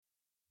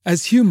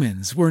As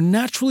humans, we're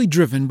naturally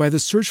driven by the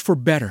search for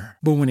better.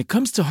 But when it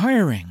comes to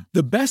hiring,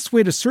 the best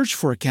way to search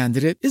for a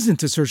candidate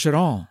isn't to search at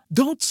all.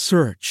 Don't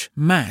search,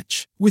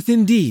 match with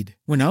Indeed.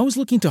 When I was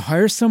looking to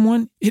hire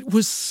someone, it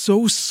was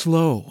so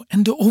slow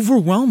and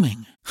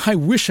overwhelming. I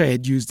wish I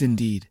had used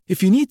Indeed.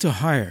 If you need to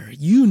hire,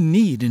 you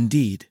need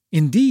Indeed.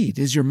 Indeed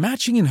is your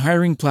matching and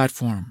hiring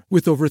platform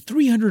with over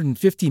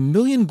 350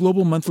 million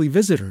global monthly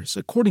visitors,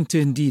 according to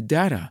Indeed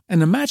data,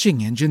 and a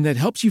matching engine that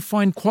helps you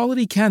find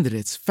quality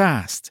candidates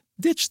fast.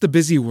 Ditch the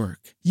busy work.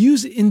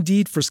 Use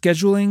Indeed for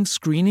scheduling,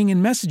 screening,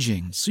 and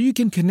messaging so you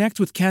can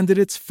connect with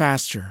candidates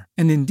faster.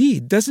 And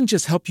Indeed doesn't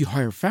just help you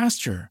hire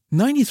faster.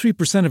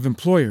 93% of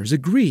employers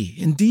agree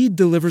Indeed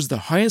delivers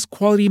the highest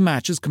quality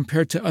matches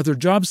compared to other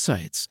job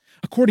sites,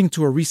 according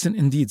to a recent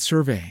Indeed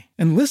survey.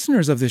 And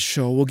listeners of this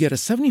show will get a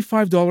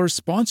 $75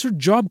 sponsored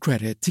job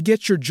credit to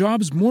get your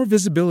jobs more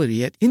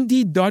visibility at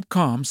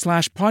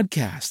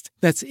Indeed.com/podcast.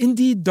 That's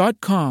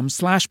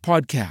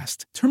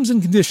Indeed.com/podcast. Terms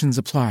and conditions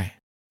apply.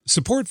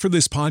 Support for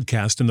this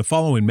podcast and the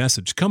following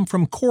message come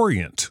from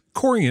Corient.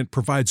 Corient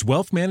provides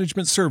wealth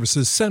management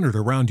services centered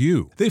around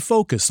you. They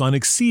focus on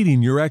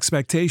exceeding your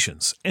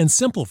expectations and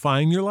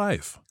simplifying your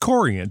life.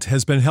 Corient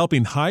has been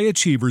helping high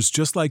achievers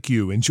just like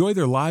you enjoy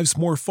their lives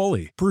more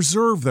fully,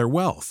 preserve their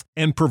wealth,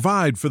 and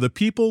provide for the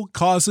people,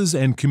 causes,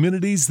 and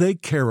communities they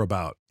care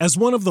about. As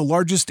one of the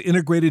largest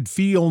integrated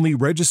fee-only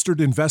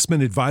registered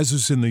investment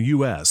advisors in the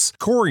U.S.,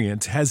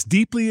 Corient has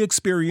deeply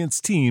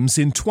experienced teams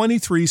in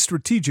 23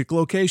 strategic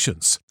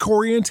locations.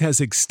 Corient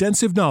has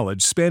extensive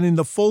knowledge spanning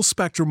the full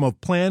spectrum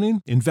of planning,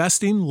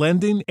 investing,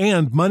 lending,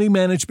 and money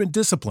management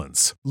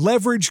disciplines.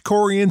 Leverage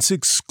Corient's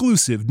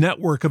exclusive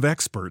network of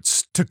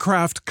experts to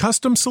craft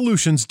custom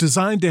solutions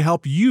designed to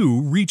help you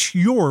reach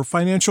your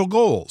financial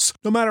goals,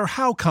 no matter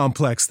how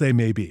complex they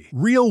may be.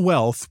 Real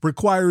wealth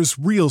requires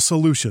real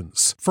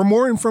solutions. For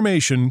more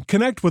information,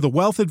 connect with a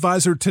wealth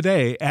advisor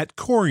today at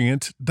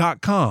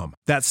Corient.com.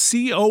 That's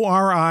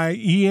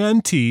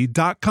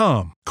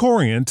Corient.com.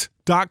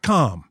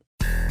 Corient.com.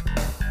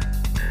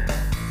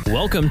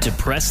 Welcome to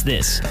Press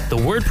This, the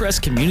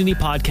WordPress community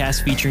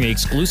podcast featuring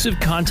exclusive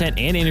content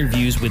and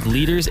interviews with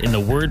leaders in the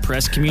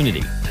WordPress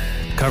community,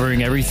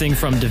 covering everything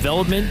from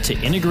development to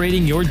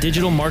integrating your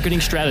digital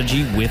marketing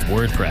strategy with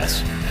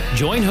WordPress.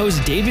 Join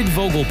host David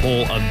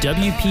Vogelpohl of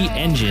WP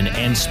Engine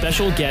and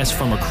special guests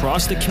from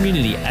across the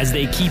community as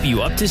they keep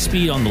you up to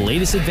speed on the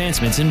latest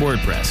advancements in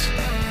WordPress.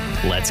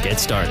 Let's get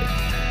started.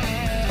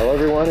 Hello,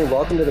 everyone, and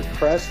welcome to the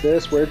Press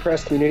This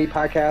WordPress Community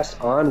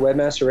Podcast on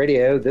Webmaster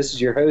Radio. This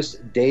is your host,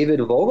 David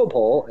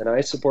Vogelpohl, and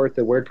I support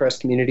the WordPress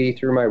community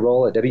through my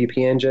role at WP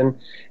Engine,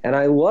 and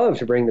I love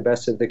to bring the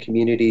best of the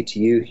community to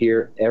you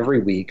here every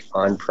week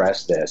on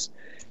Press This.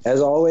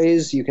 As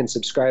always, you can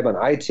subscribe on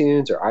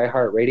iTunes or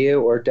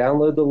iHeartRadio or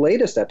download the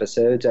latest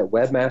episodes at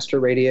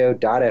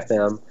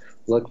webmasterradio.fm.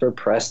 Look for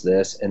Press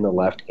This in the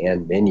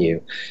left-hand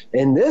menu.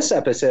 In this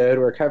episode,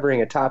 we're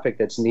covering a topic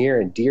that's near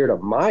and dear to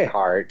my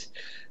heart,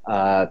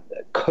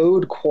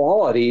 code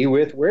quality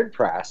with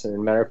WordPress. And as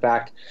a matter of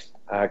fact,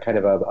 kind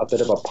of a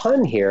bit of a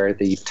pun here,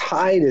 the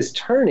tide is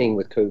turning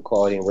with code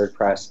quality in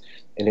WordPress,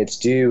 and it's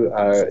due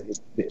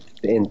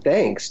in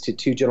thanks to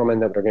two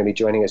gentlemen that are going to be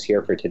joining us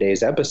here for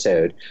today's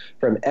episode.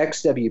 From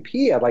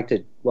XWP, I'd like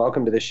to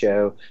welcome to the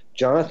show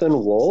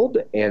Jonathan Wold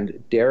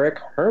and Derek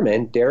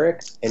Herman.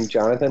 Derek and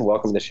Jonathan,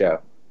 welcome to the show.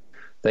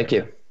 Thank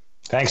you.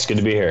 Thanks. Good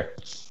to be here.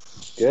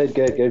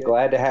 Good.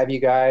 Glad to have you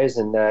guys.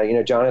 And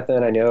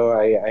Jonathan, I know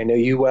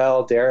you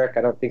well. Derek,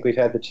 I don't think we've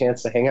had the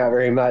chance to hang out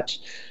very much,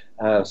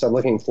 so I'm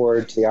looking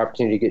forward to the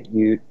opportunity to get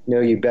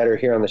know you better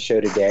here on the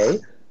show today.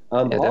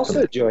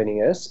 Also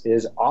joining us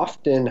is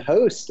often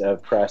host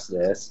of Press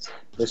This,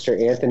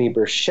 Mr. Anthony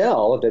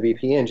Burchell of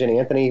WP Engine.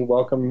 Anthony,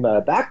 welcome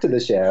back to the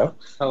show.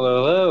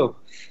 Hello.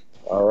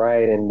 All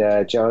right,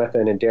 and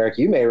Jonathan and Derek,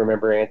 you may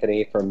remember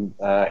Anthony from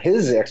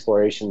his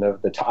exploration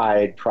of the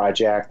Tide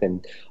project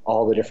and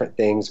all the different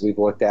things we've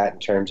looked at in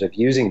terms of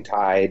using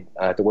Tide,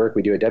 the work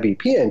we do at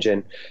WP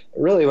Engine. I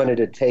really wanted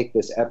to take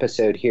this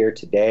episode here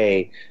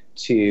today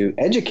to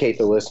educate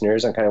the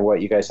listeners on kind of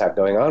what you guys have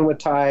going on with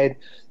Tide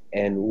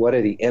and what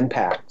are the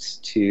impacts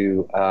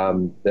to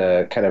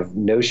the kind of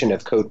notion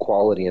of code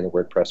quality in the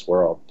WordPress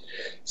world.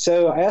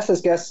 So I asked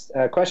this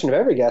question of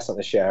every guest on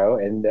the show,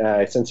 and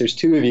since there's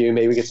two of you,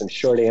 maybe we get some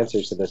short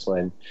answers to this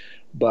one.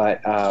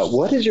 But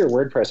what is your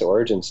WordPress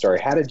origin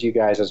story? How did you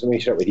guys, let me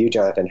start with you,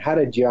 Jonathan. How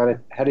did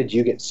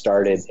you get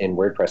started in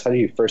WordPress? How did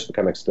you first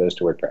become exposed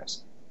to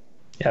WordPress?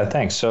 Yeah,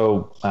 thanks.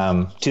 So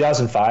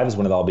 2005 is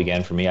when it all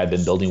began for me. I'd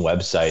been building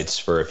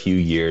websites for a few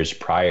years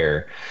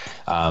prior.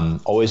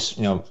 Always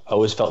felt a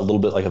little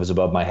bit like it was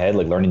above my head,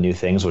 like learning new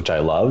things, which I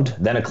loved.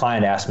 Then a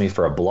client asked me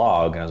for a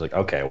blog, and I was like,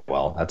 okay,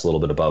 well, that's a little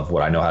bit above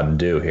what I know how to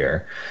do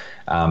here.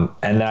 And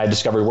then I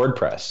discovered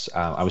WordPress.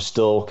 I was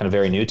still kind of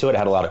very new to it. I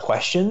had a lot of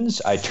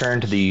questions. I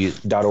turned to the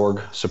 .org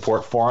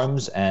support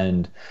forums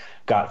and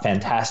got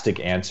fantastic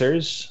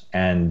answers,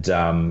 and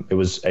it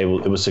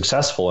was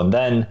successful. And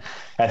then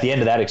at the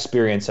end of that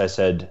experience, I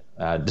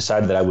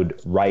decided that I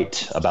would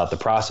write about the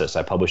process.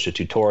 I published a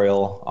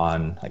tutorial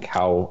on like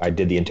how I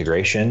did the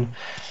integration.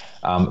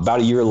 About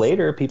a year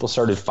later, people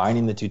started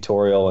finding the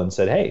tutorial and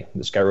said, hey,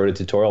 this guy wrote a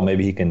tutorial.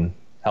 Maybe he can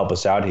help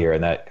us out here.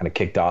 And that kind of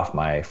kicked off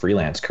my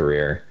freelance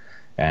career.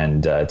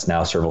 And it's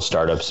now several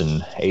startups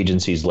and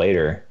agencies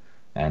later,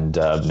 and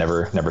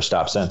never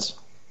stopped since.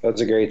 That's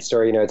a great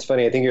story. It's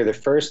funny. I think you're the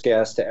first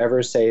guest to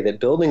ever say that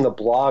building the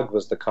blog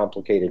was the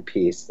complicated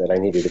piece that I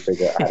needed to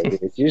figure out how to do.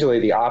 It's usually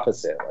the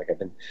opposite. Like, I've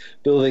been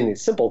building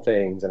these simple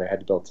things and I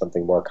had to build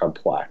something more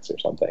complex or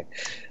something.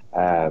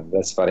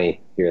 That's funny to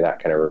hear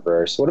that kind of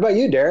reverse. What about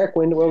you, Derek?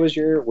 What was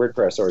your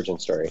WordPress origin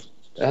story?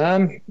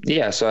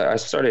 So I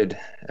started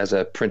as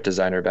a print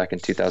designer back in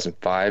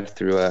 2005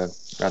 through around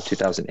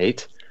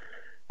 2008.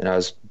 And I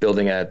was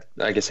building a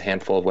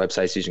handful of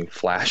websites using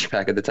Flash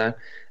back at the time,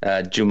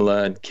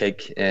 Joomla and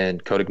Cake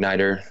and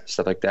CodeIgniter,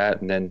 stuff like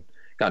that, and then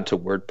got into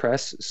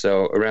WordPress.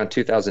 So around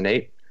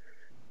 2008,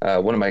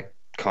 one of my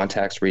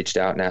contacts reached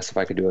out and asked if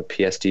I could do a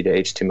PSD to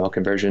HTML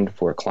conversion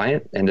for a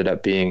client. Ended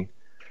up being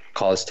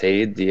Collis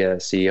Tade, the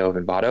CEO of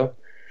Envato.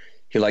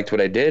 He liked what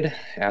I did,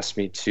 asked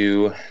me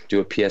to do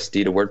a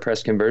PSD to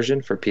WordPress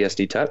conversion for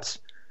PSD Tuts.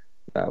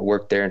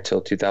 Worked there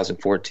until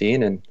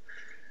 2014 and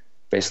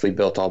basically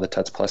built all the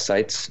Tuts Plus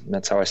sites. And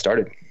that's how I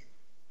started.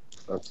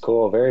 That's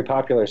cool. Very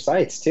popular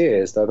sites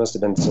too. So that must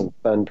have been some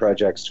fun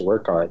projects to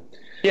work on.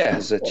 Yeah, it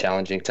was a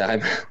challenging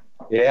time.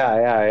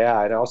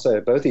 Yeah. And also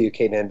both of you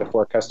came in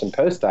before custom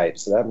post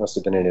types. So that must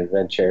have been an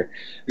adventure.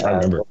 I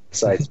remember.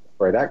 Sites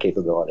before that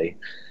capability.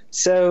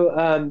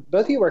 So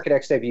both of you work at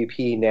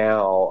XWP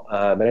now,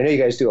 and I know you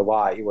guys do a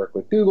lot. You work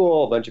with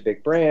Google, a bunch of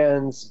big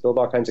brands, build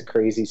all kinds of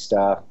crazy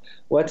stuff.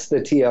 What's the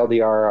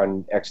TLDR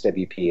on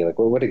XWP? Like,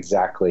 what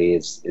exactly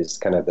is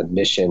kind of the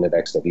mission of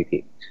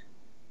XWP?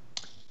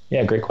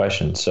 Yeah, great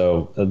question.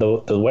 So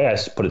the way I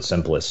put it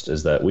simplest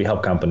is that we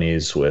help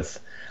companies with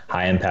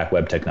high-impact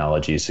web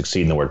technologies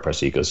succeed in the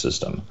WordPress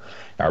ecosystem.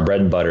 Our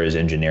bread and butter is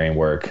engineering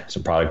work,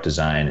 some product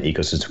design,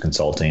 ecosystem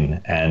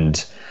consulting,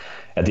 and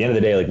at the end of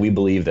the day, like, we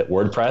believe that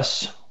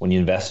WordPress, when you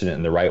invest in it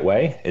in the right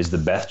way, is the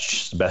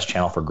best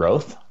channel for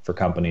growth for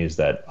companies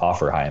that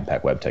offer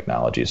high-impact web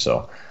technology.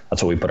 So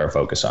that's what we put our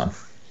focus on.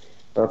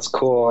 That's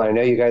cool. I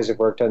know you guys have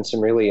worked on some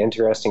really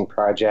interesting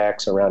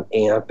projects around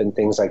AMP and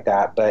things like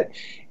that. But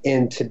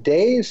in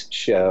today's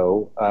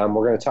show,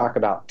 we're going to talk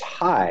about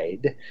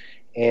Tide.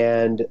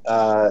 And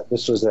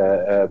this was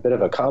a bit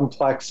of a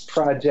complex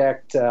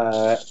project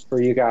for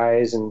you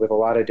guys, and with a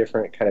lot of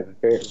different kind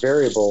of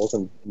variables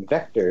and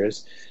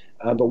vectors.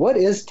 But what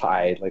is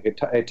Tide? Like,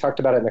 I talked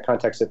about it in the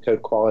context of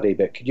code quality,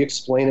 but could you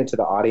explain it to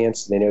the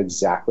audience so they know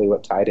exactly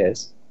what Tide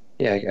is?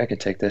 Yeah, I can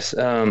take this.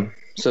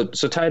 So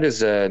Tide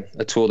is a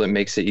tool that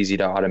makes it easy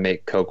to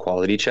automate code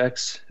quality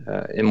checks.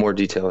 In more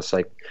detail, it's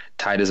like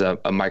Tide is a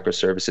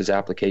microservices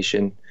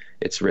application.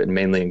 It's written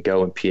mainly in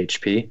Go and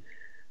PHP.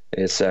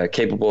 It's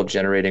capable of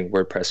generating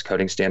WordPress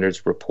coding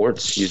standards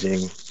reports using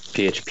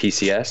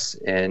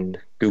PHPCS and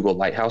Google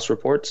Lighthouse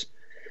reports.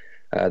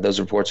 Those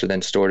reports are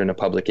then stored in a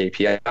public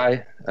API.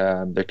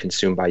 They're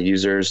consumed by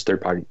users,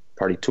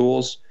 third-party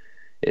tools.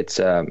 It's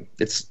a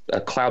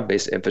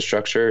cloud-based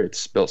infrastructure.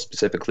 It's built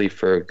specifically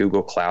for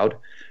Google Cloud,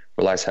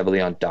 relies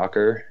heavily on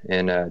Docker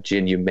and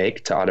GNU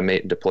Make to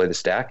automate and deploy the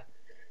stack.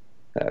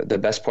 The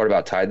best part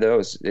about Tide, though,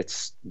 is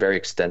it's very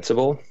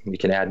extensible. You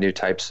can add new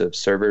types of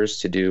servers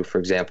to do, for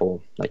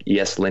example, like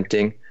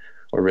ESLinting,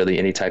 or really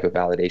any type of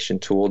validation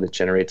tool that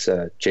generates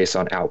a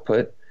JSON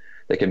output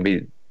that can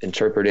be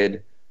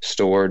interpreted,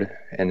 stored,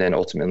 and then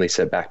ultimately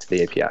sent back to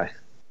the API.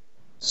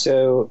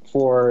 So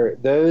for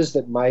those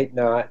that might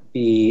not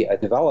be a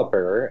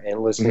developer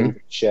and listening to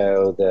the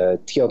show, the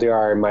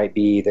TLDR might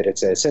be that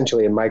it's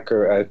essentially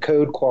a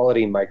code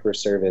quality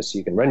microservice.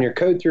 You can run your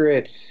code through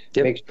it,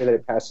 make sure that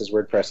it passes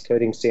WordPress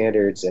coding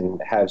standards,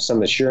 and have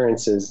some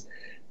assurances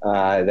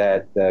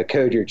that the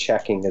code you're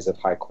checking is of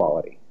high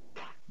quality.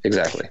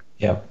 Exactly.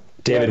 Yep.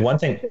 David, one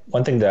thing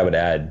that I would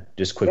add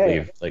just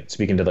quickly, like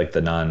speaking to like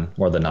the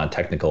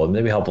non-technical, it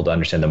may be helpful to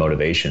understand the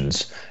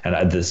motivations.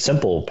 And the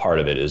simple part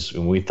of it is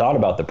when we thought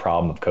about the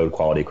problem of code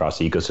quality across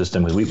the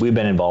ecosystem, because we've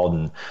been involved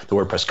in the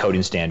WordPress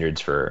coding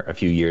standards for a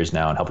few years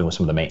now and helping with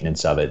some of the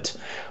maintenance of it.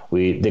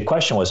 The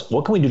question was,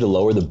 what can we do to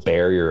lower the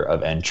barrier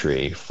of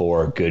entry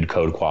for good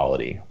code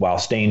quality while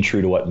staying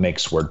true to what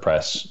makes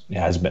WordPress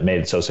made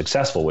it so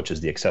successful, which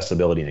is the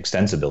accessibility and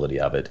extensibility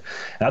of it.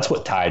 And that's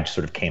what Tide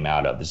sort of came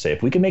out of, to say,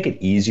 if we can make it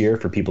easier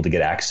for people to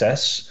get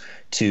access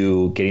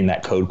to getting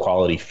that code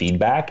quality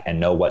feedback and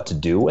know what to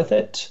do with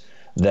it,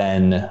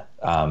 then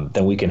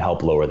we can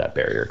help lower that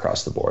barrier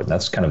across the board. And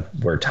that's kind of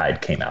where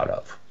Tide came out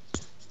of.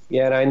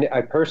 Yeah, and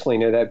I personally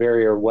know that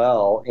barrier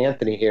well.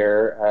 Anthony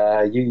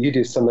here, you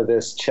do some of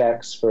this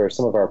checks for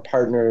some of our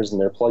partners and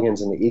their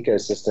plugins in the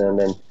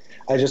ecosystem. And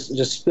I just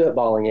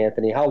spitballing,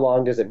 Anthony, how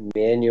long does it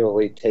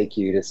manually take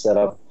you to set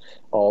up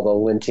all the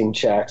linting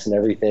checks and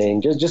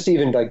everything? Just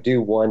even like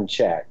do one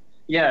check.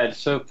 Yeah,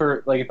 so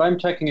for like if I'm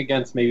checking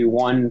against maybe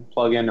one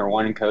plugin or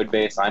one code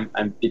base,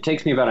 it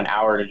takes me about an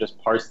hour to just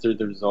parse through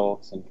the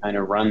results and kind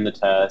of run the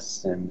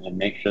tests and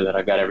make sure that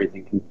I've got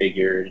everything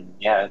configured. And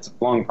yeah, it's a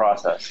long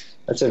process.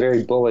 That's a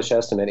very bullish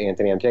estimate,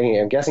 Anthony.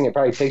 I'm guessing it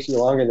probably takes you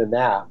longer than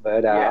that,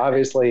 but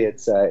obviously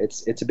it's a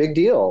big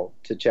deal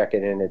to check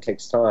it in. It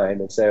takes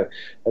time, and so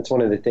that's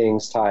one of the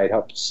things Tide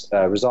helps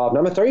resolve.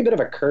 Now I'm gonna throw you a bit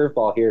of a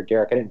curveball here,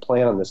 Derek. I didn't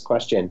plan on this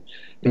question,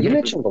 but you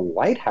mentioned the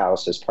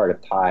Lighthouse as part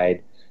of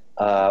Tide.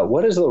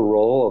 What is the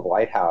role of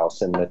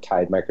Lighthouse in the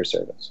Tide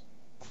microservice?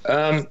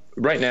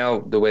 Right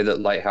now, the way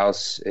that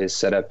Lighthouse is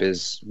set up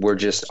is we're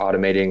just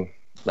automating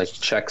like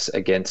checks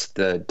against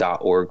the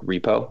 .org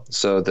repo.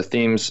 So the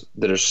themes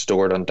that are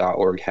stored on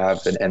 .org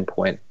have an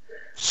endpoint.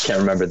 Can't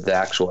remember the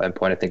actual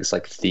endpoint. I think it's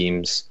like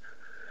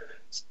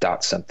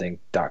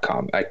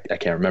themes.something.com. I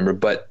can't remember,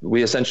 but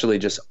we essentially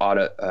just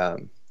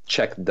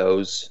check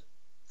those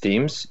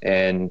themes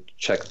and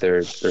check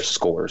their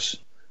scores.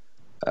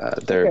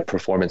 Their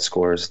performance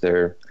scores,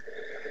 their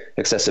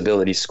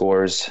accessibility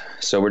scores.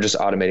 So we're just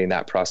automating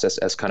that process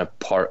as kind of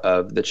part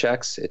of the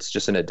checks. It's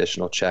just an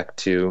additional check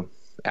to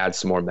add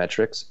some more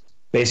metrics.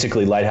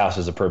 Basically, Lighthouse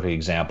is a perfect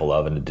example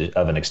of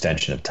an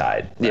extension of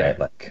Tide, right? Yeah.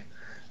 Like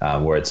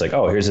where it's like,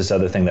 oh, here's this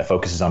other thing that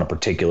focuses on a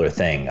particular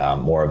thing,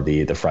 more of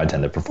the front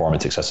end, the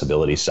performance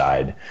accessibility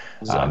side,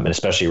 and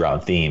especially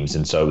around themes.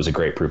 And so it was a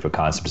great proof of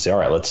concept to say, all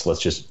right, let's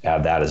just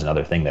have that as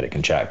another thing that it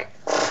can check.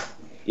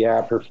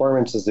 Yeah,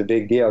 performance is a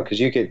big deal because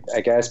you could,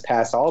 I guess,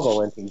 pass all the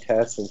linting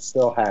tests and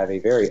still have a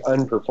very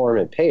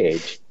unperformant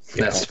page.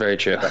 That's very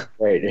true.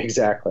 Right,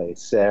 exactly.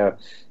 So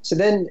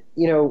then,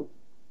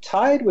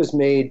 Tide was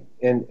made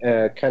in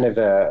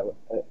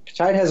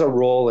Tide has a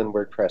role in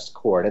WordPress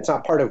core, and it's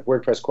not part of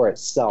WordPress core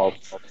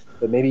itself,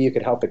 but maybe you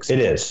could help explain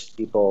to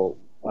people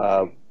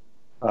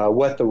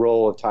what the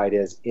role of Tide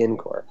is in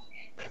core.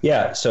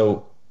 Yeah,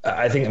 so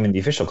I think, the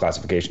official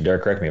classification,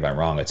 Derek, correct me if I'm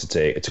wrong, it's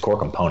a core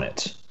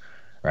component,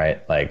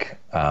 right? Like,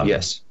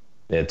 yes,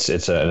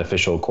 it's an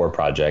official core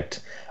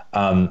project.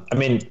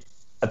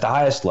 At the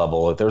highest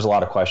level, there was a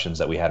lot of questions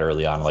that we had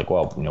early on, like,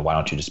 well, why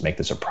don't you just make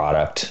this a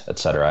product, et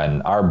cetera?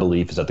 And our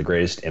belief is that the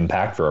greatest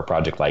impact for a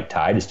project like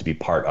Tide is to be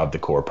part of the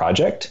core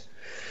project.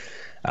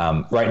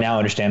 Right now,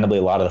 understandably,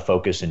 a lot of the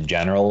focus in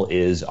general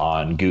is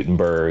on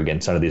Gutenberg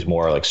and some of these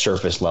more like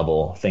surface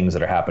level things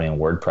that are happening in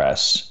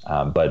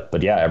WordPress.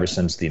 But yeah, ever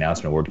since the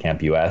announcement of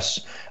WordCamp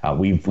US,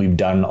 we've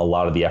done a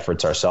lot of the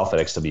efforts ourselves at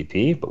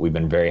XWP, but we've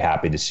been very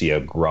happy to see a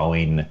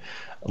growing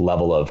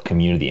level of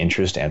community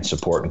interest and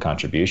support and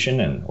contribution,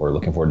 and we're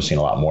looking forward to seeing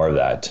a lot more of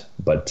that.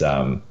 But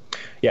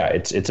yeah,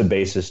 it's a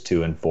basis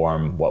to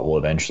inform what will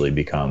eventually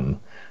become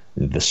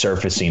the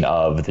surfacing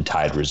of the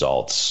Tide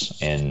results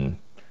in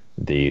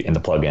the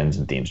plugins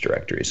and themes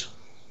directories.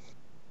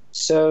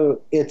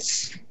 So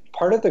it's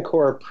part of the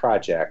core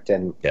project,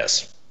 and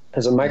yes,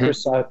 as a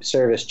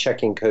microservice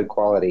checking code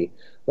quality,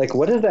 like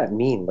what does that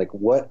mean? Like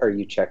what are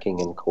you checking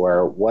in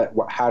core?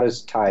 How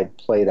does Tide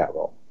play that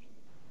role?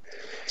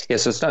 Yeah,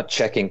 so it's not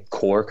checking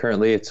core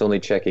currently. It's only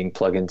checking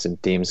plugins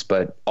and themes,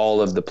 but all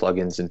of the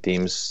plugins and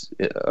themes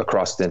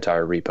across the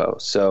entire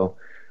repo. So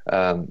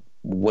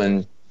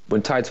when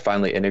Tide's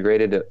finally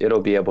integrated,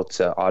 it'll be able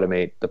to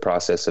automate the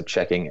process of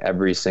checking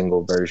every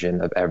single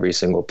version of every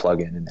single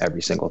plugin and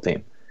every single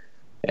theme.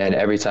 And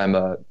every time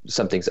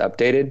something's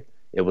updated,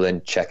 it will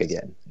then check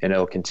again, and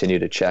it'll continue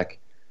to check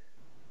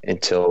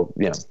until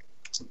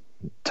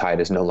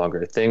Tide is no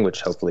longer a thing,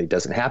 which hopefully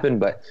doesn't happen.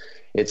 But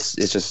it's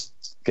just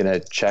going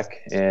to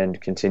check and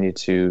continue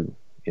to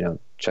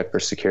check for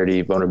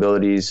security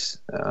vulnerabilities,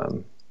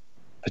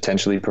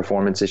 potentially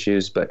performance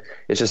issues, but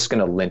it's just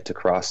going to lint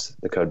across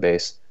the code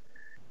base,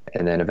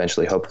 and then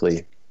eventually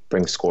hopefully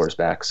bring scores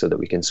back so that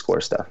we can score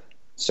stuff.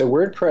 So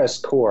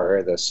WordPress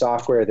core, the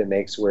software that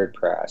makes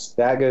WordPress,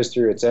 that goes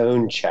through its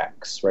own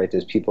checks, right?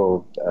 There's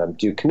people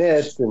do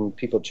commits, and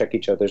people check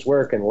each other's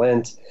work and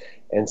lint.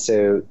 And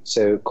so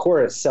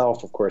core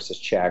itself, of course, is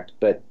checked,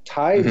 but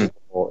Tide's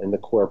role in the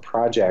core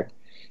project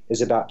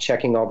is about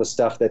checking all the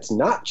stuff that's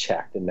not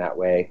checked in that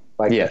way,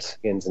 like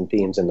plugins and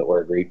themes in the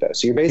org repo.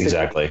 So you're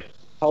basically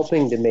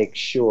helping to make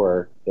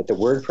sure that the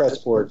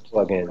WordPress org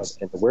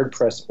plugins and the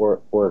WordPress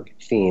org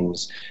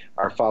themes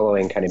are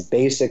following kind of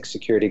basic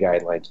security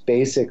guidelines,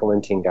 basic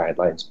linting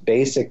guidelines,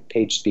 basic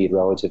page speed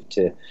relative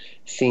to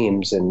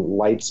themes and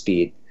light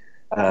speed.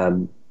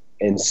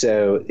 And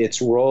so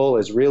its role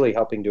is really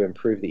helping to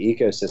improve the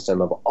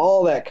ecosystem of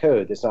all that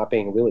code that's not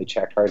being really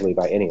checked hardly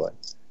by anyone.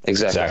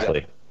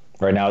 Exactly.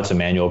 Right now, it's a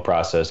manual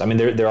process.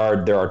 There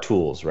are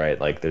tools, right?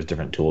 Like there's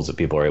different tools that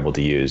people are able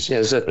to use. Yeah,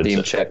 there's a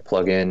theme check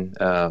plugin.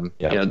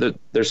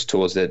 There's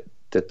tools that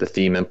the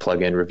theme and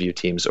plugin review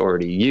teams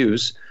already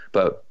use,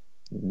 but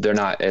they're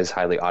not as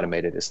highly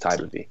automated as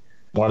Tide would be.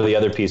 One of the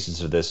other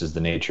pieces of this is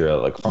the nature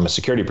of, like, from a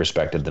security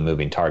perspective, the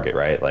moving target,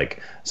 right?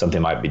 Like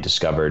something might be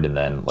discovered, and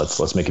then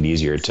let's make it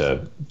easier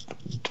to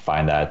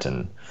find that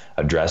and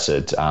address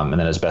it. And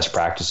then as best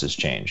practices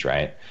change,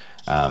 right?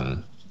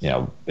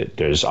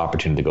 there's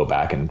opportunity to go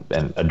back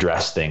and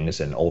address things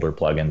in older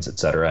plugins, et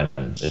cetera.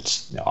 And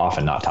it's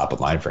often not top of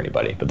mind for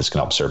anybody, but this can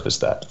help surface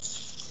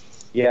that.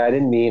 Yeah, I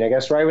I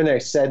guess right when I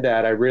said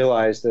that, I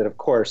realized that, of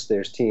course,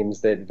 there's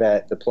teams that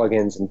vet the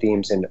plugins and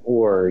themes in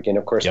org, and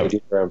of course they do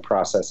their own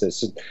processes.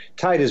 So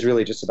Tide is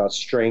really just about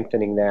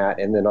strengthening that,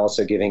 and then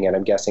also giving it,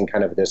 I'm guessing,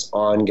 kind of this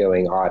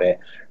ongoing audit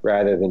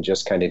rather than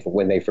just kind of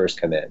when they first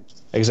come in.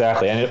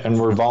 Exactly, and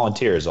we're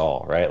volunteers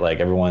all, right? Like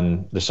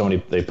everyone, there's so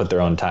many, they put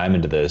their own time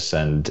into this,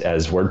 and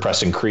as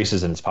WordPress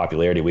increases in its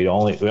popularity, we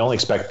only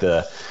expect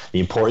the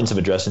importance of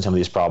addressing some of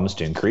these problems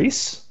to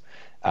increase.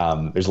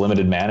 There's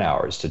limited man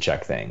hours to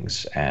check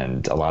things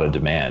and a lot of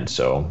demand.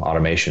 So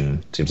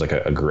automation seems like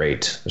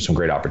there's some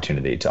great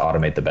opportunity to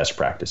automate the best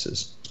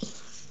practices.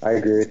 I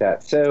agree with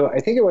that. So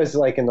I think it was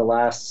like in the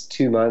last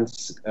 2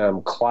 months,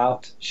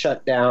 Clout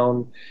shut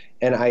down,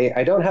 and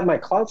I don't have my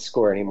Clout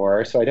score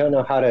anymore, so I don't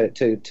know how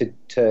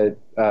to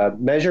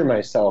measure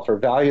myself or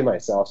value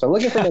myself. So I'm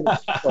looking for my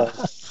score.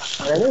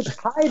 And I know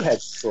Tide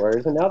had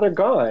scores, and now they're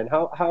gone.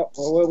 What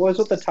was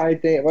with the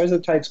Tide thing? What was the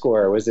Tide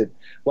score?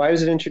 Why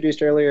was it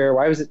introduced earlier?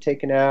 Why was it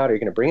taken out? Are you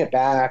going to bring it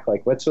back?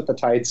 Like, what's with the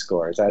Tide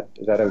score? Is that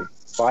a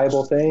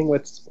viable thing?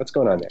 What's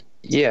going on there?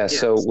 Yeah,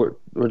 so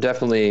we're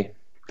definitely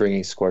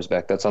bringing scores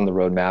back. That's on the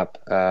roadmap.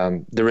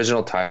 The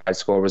original Tide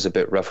score was a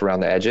bit rough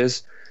around the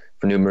edges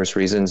for numerous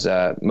reasons.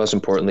 Most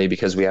importantly,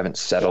 because we haven't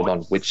settled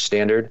on which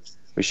standard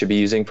we should be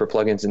using for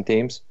plugins and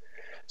themes.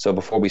 So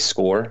before we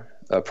score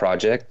a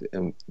project,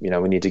 and we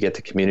need to get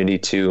the community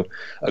to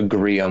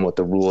agree on what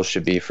the rules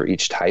should be for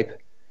each type.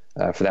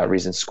 For that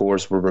reason,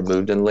 scores were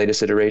removed in the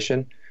latest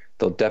iteration.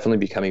 They'll definitely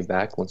be coming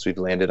back once we've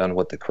landed on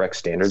what the correct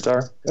standards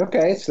are.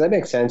 Okay, so that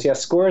makes sense. Yeah,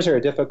 scores are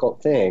a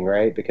difficult thing,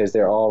 right? Because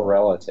they're all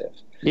relative.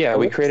 Yeah,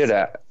 we created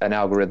an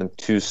algorithm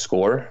to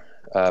score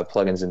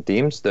plugins and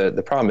themes.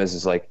 The problem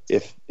is like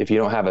if you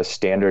don't have a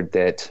standard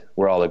that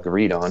we're all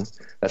agreed on,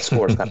 that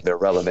score is kind of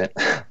irrelevant.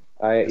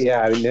 I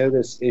know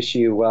this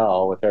issue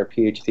well with our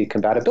PHP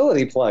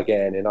compatibility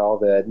plugin and all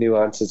the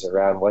nuances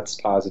around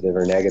what's positive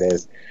or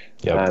negative.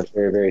 Yep.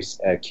 Very, very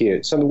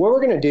cute. So what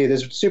we're going to do,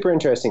 this is super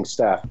interesting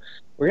stuff.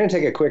 We're going to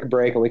take a quick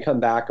break, and we come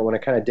back. I want to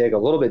kind of dig a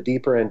little bit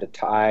deeper into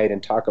Tide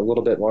and talk a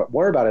little bit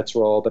more about its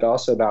role, but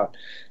also about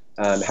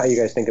how you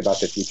guys think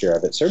about the future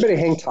of it. So everybody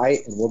hang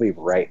tight, and we'll be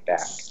right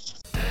back.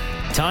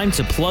 Time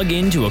to plug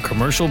into a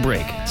commercial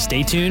break.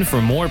 Stay tuned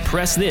for more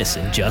Press This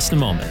in just a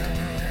moment.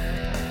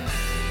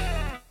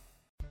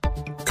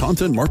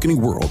 Content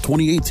Marketing World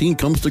 2018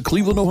 comes to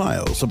Cleveland,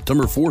 Ohio,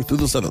 September 4th through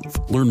the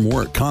 7th. Learn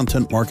more at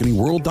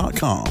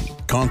contentmarketingworld.com.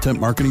 Content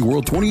Marketing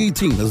World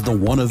 2018 is the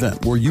one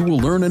event where you will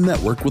learn and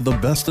network with the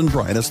best and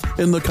brightest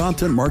in the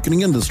content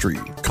marketing industry.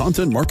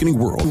 Content Marketing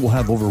World will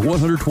have over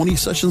 120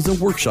 sessions and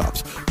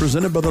workshops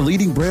presented by the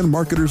leading brand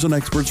marketers and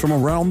experts from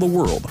around the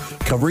world,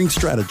 covering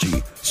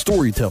strategy,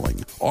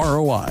 storytelling,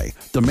 ROI,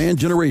 demand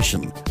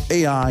generation,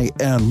 AI,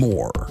 and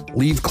more.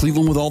 Leave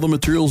Cleveland with all the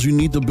materials you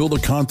need to build a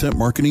content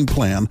marketing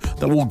plan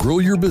that will grow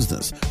your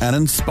business and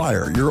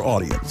inspire your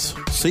audience.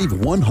 Save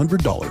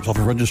 $100 off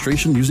of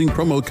registration using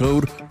promo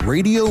code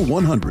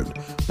RADIO100.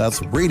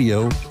 That's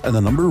radio and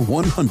the number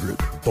 100.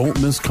 Don't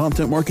miss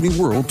Content Marketing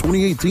World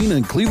 2018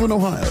 in Cleveland,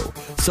 Ohio,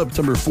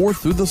 September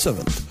 4th through the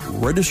 7th.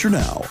 Register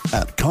now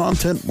at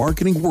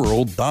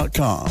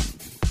contentmarketingworld.com.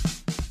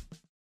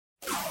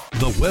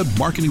 The Web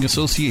Marketing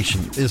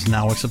Association is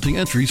now accepting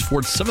entries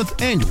for its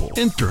 7th annual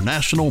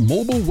International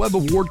Mobile Web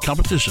Award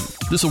competition.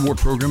 This award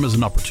program is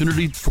an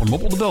opportunity for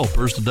mobile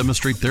developers to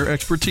demonstrate their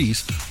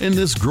expertise in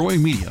this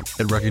growing medium.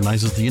 It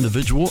recognizes the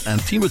individual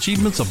and team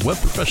achievements of web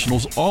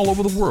professionals all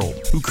over the world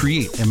who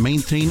create and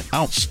maintain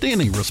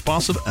outstanding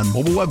responsive and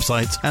mobile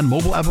websites and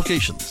mobile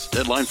applications.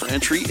 Deadline for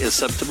entry is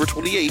September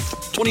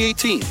 28th,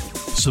 2018.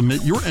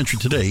 Submit your entry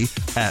today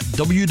at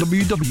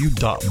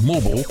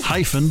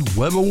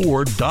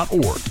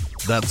www.mobile-webaward.org.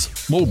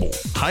 That's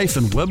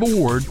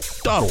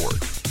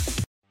mobile-webaward.org.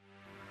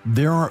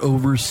 There are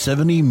over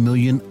 70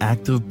 million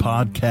active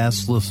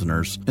podcast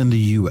listeners in the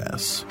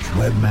U.S.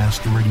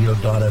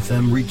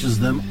 Webmasterradio.fm reaches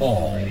them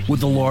all with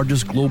the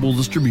largest global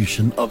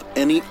distribution of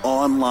any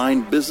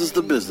online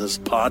business-to-business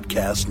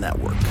podcast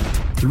network.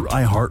 Through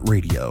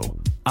iHeartRadio,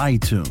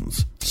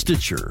 iTunes,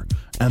 Stitcher,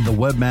 and the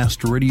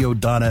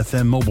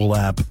Webmasterradio.fm mobile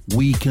app,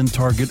 we can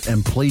target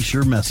and place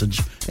your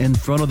message in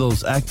front of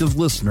those active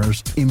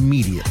listeners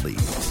immediately.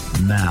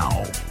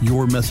 Now,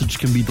 your message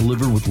can be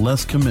delivered with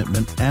less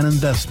commitment and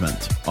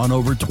investment on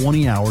over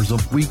 20 hours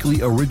of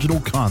weekly original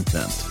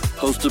content,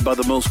 hosted by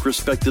the most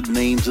respected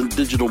names in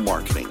digital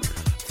marketing,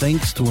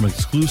 thanks to an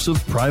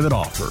exclusive private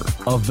offer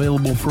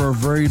available for a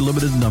very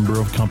limited number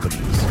of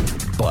companies.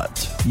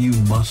 But you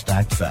must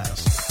act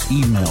fast.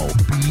 Email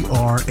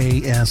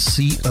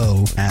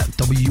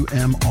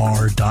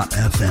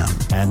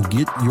brasco@wmr.fm and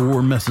get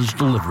your message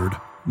delivered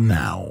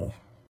now.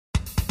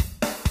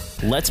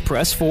 Let's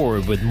press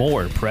forward with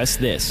more Press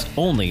This,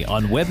 only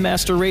on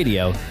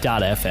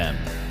webmasterradio.fm.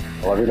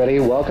 Well, everybody,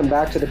 welcome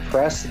back to the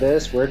Press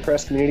This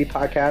WordPress Community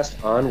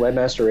Podcast on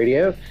Webmaster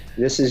Radio.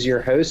 This is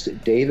your host,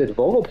 David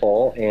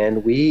Vogelpohl,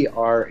 and we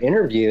are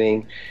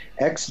interviewing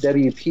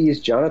XWP's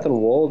Jonathan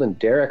Wold and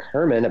Derek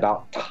Herman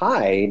about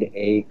Tide,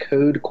 a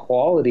code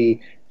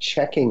quality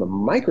checking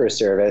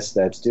microservice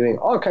that's doing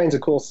all kinds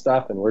of cool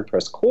stuff in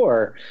WordPress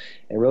core.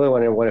 And really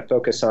what I want to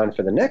focus on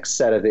for the next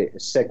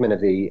segment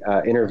of the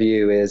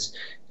interview is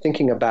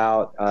thinking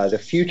about the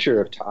future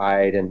of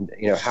Tide and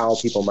how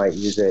people might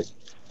use it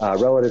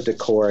relative to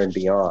core and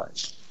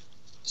beyond.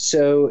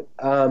 So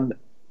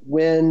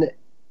when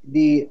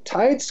the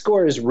Tide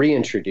score is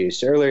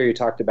reintroduced, earlier you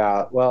talked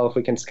about, well, if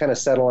we can kind of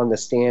settle on the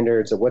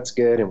standards of what's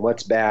good and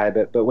what's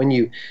bad, but when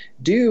you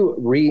do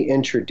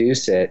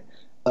reintroduce it,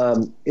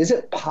 is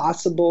it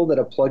possible that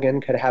a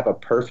plugin could have a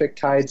perfect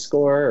Tide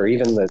score, or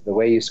even the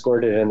way you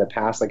scored it in the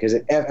past? Like,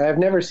 I've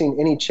never seen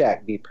any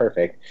check be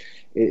perfect.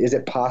 Is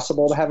it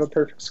possible to have a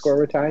perfect score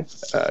with Tide?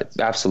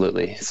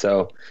 Absolutely.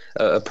 So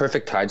a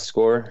perfect Tide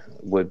score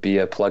would be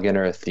a plugin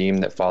or a theme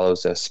that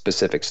follows a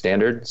specific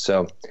standard.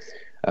 So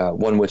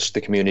one which the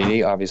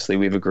community, obviously,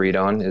 we've agreed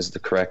on is the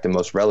correct and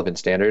most relevant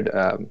standard.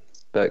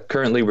 But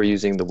currently we're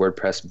using the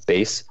WordPress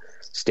base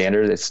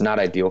standard. It's not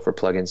ideal for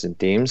plugins and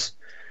themes.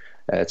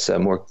 It's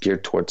more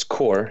geared towards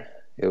core.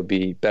 It would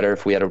be better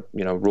if we had a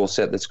rule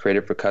set that's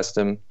created for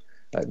custom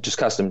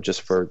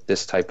just for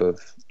this type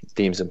of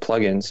themes and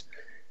plugins.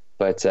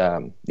 But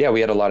we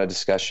had a lot of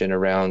discussion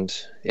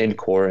around in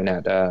core and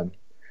at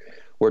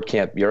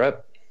WordCamp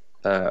Europe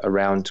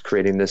around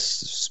creating this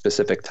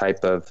specific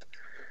type of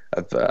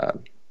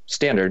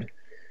standard.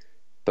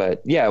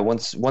 But yeah,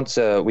 once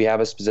we have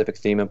a specific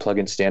theme and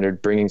plugin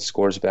standard, bringing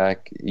scores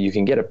back, you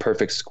can get a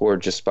perfect score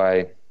just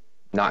by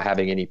not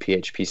having any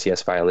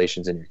PHP-CS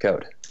violations in your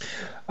code.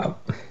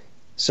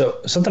 So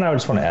something I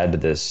just want to add to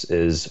this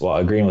is, while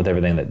agreeing with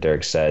everything that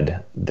Derek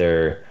said,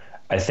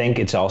 I think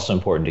it's also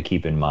important to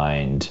keep in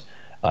mind,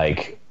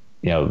 at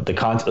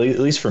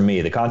least for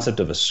me, the concept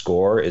of a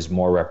score is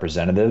more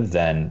representative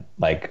than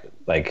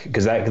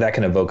because that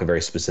can evoke a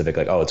very specific,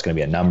 it's going to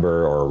be a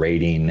number or a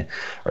rating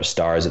or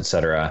stars, et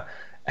cetera.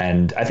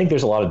 And I think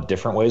there's a lot of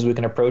different ways we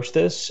can approach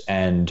this.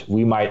 And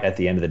we might, at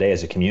the end of the day,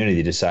 as a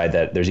community, decide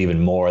that there's even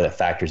more that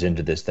factors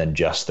into this than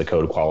just the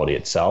code quality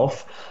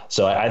itself.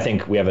 So I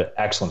think we have an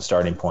excellent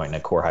starting point and a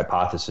core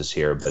hypothesis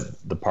here. But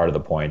the part of the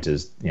point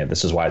is,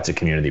 this is why it's a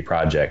community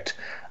project.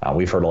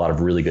 We've heard a lot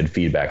of really good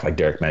feedback, like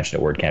Derek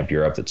mentioned, at WordCamp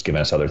Europe, that's given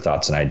us other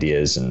thoughts and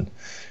ideas. And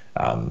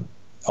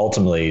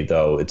ultimately,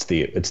 though, it's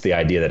the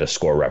idea that a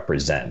score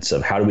represents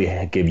of how do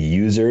we give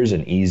users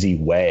an easy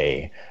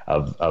way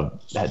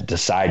of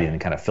deciding and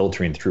kind of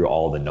filtering through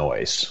all the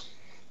noise.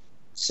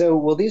 So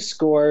will these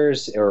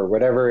scores, or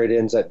whatever it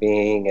ends up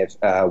being,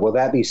 will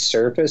that be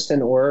surfaced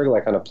in org,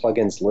 like on a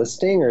plugins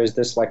listing, or is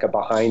this like a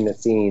behind the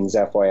scenes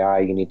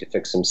FYI, you need to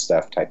fix some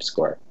stuff type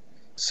score?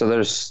 So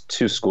there's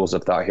two schools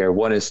of thought here.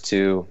 One is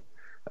to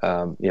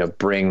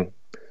bring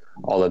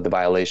all of the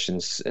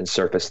violations and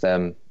surface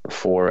them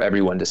for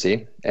everyone to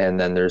see. And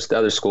then there's the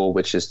other school,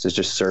 which is to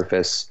just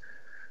surface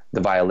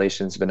the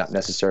violations, but not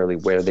necessarily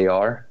where they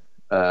are,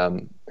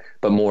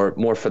 but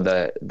more for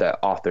the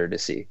author to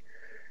see.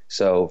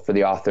 So for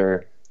the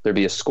author, there'd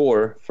be a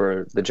score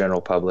for the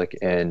general public,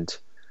 and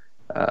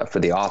for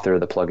the author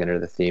of the plugin or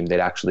the theme, they'd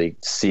actually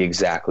see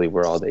exactly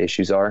where all the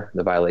issues are,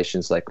 the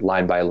violations, like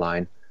line by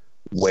line,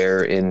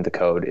 where in the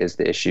code is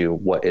the issue,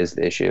 what is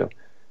the issue,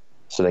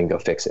 so they can go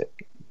fix it.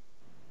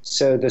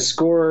 So the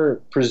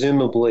score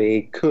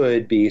presumably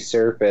could be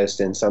surfaced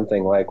in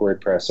something like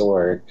WordPress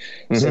org.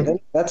 Mm-hmm. So then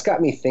that's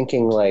got me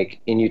thinking,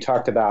 and you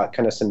talked about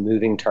kind of some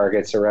moving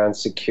targets around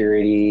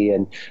security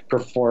and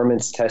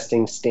performance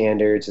testing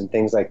standards and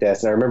things like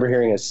this. And I remember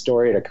hearing a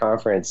story at a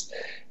conference,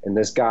 and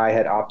this guy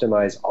had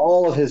optimized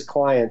all of his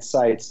client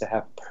sites to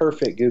have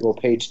perfect Google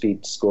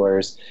PageSpeed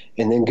scores,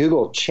 and then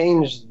Google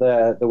changed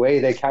the way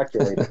they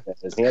calculated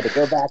this. He had to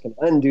go back and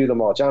undo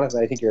them all.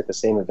 Jonathan, I think you're at the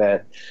same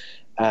event.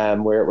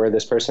 Where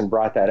this person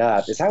brought that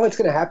up. Is how it's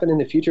going to happen in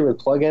the future with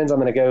plugins. I'm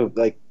going to go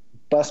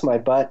bust my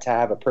butt to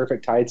have a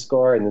perfect Tide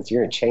score, and then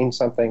you're going to change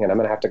something, and I'm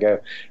going to have to go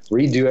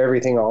redo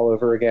everything all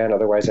over again.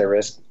 Otherwise, I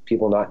risk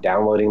people not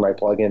downloading my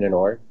plugin in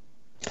org.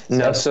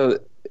 No, go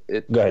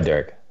ahead,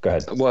 Derek. Go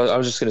ahead. Well, I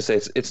was just going to say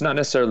it's not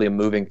necessarily a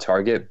moving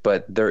target,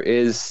 but there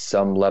is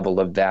some level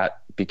of that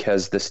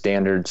because the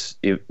standards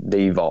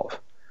they evolve.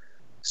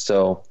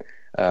 So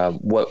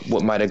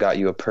what might have got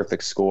you a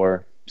perfect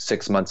score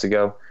 6 months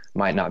ago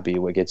might not be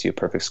what gets you a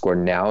perfect score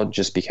now,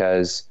 just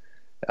because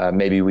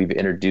maybe we've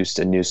introduced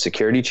a new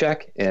security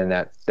check and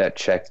that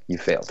check you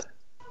failed.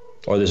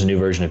 Or there's a new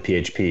version of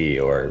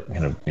PHP or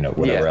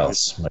whatever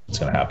else is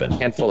going to happen.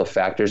 Handful of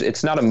factors.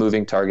 It's not a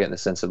moving target in the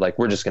sense of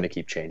we're just going to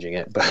keep changing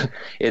it, but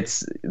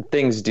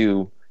things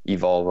do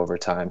evolve over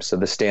time. So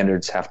the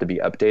standards have to be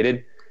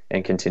updated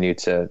and continue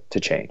to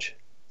change.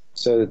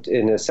 So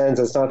in a sense,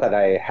 it's not that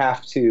I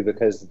have to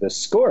because the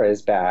score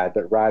is bad,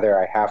 but rather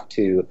I have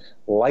to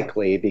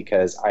likely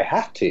because I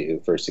have to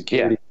for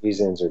security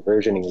reasons or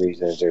versioning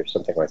reasons or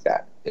something like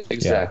that.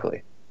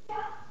 Exactly.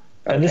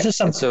 And this is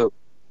something. So,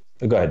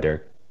 go ahead,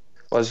 Derek.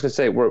 Well, I was going to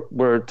say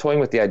we're toying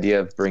with the idea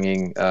of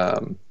bringing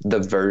the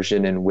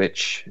version in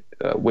which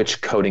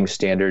coding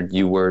standard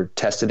you were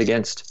tested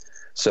against.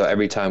 So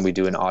every time we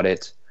do an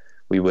audit,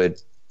 we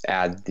would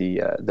add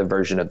the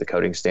version of the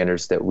coding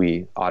standards that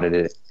we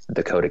audited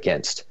the code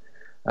against.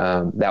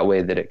 That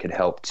way, that it could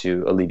help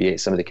to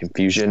alleviate some of the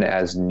confusion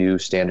as new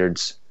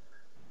standards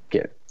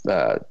get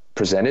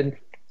presented.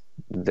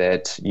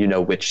 That you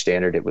know which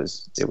standard it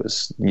was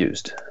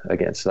used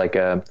against. Like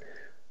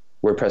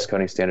WordPress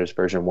coding standards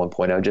version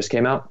 1.0 just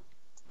came out.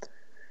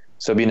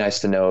 So it'd be nice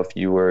to know if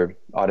you were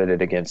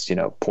audited against,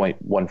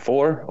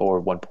 0.14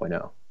 or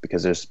 1.0,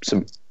 because there's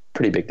some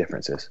pretty big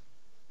differences.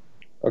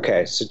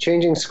 Okay, so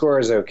changing score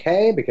is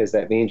okay because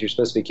that means you're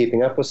supposed to be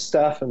keeping up with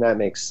stuff, and that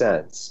makes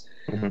sense.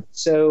 Mm-hmm.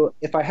 So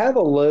if I have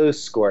a low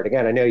score, and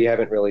again, I know you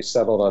haven't really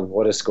settled on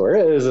what a score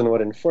is and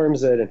what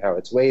informs it and how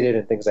it's weighted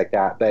and things like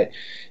that, but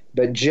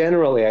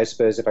generally, I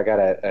suppose if I got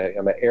I'm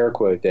going to air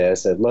quote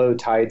this, a low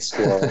Tide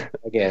score,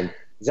 again,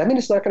 does that mean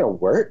it's not going to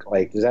work?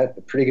 Like, is that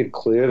a pretty good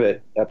clue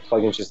that that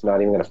plugin's just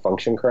not even going to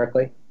function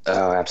correctly?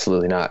 Oh,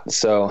 absolutely not.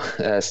 So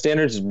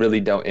standards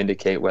really don't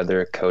indicate whether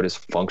a code is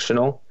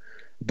functional,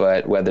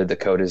 but whether the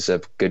code is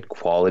of good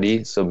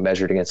quality, so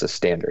measured against a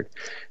standard.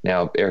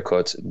 Now, air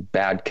quotes,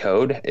 bad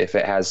code, if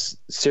it has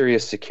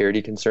serious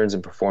security concerns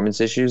and performance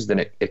issues, then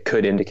it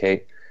could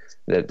indicate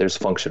that there's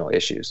functional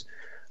issues.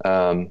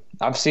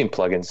 I've seen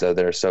plugins, though,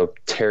 that are so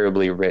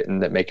terribly written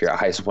that make your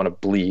eyes want to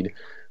bleed,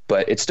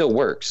 but it still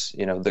works.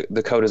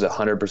 The code is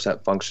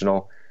 100%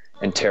 functional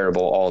and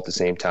terrible all at the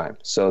same time.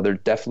 So they're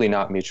definitely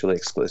not mutually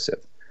exclusive.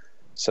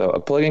 So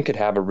a plugin could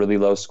have a really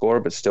low score,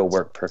 but still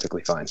work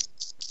perfectly fine.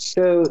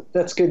 So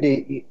that's good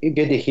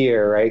to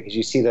hear, right? Because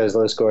you see those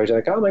low scores, you're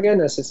like, oh my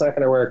goodness, it's not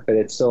going to work, but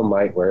it still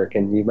might work,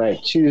 and you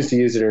might choose to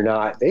use it or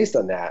not based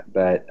on that.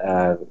 But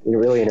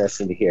really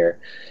interesting to hear.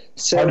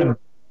 So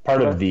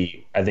part of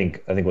the I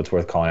think what's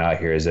worth calling out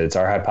here is that it's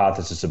our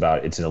hypothesis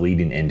about it's a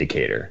leading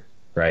indicator,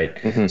 right?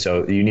 Mm-hmm.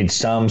 So you need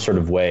some sort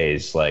of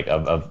ways like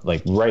of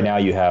like right now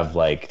you have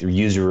like the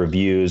user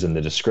reviews and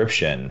the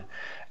description.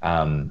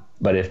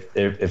 But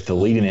if the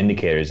leading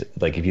indicators,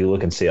 like if you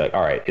look and see like,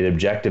 all right, it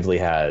objectively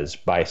has,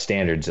 by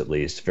standards at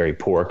least, very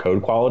poor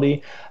code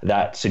quality,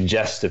 that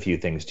suggests a few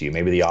things to you.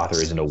 Maybe the author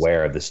isn't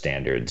aware of the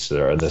standards,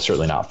 or they're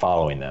certainly not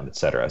following them, et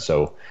cetera.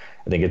 So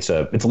I think it's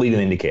a leading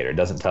indicator. It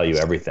doesn't tell you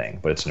everything,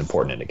 but it's an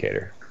important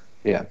indicator.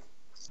 Yeah.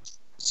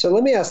 So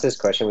let me ask this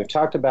question. We've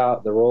talked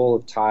about the role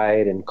of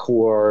Tide and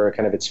Core,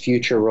 kind of its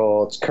future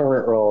role, its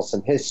current role,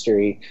 some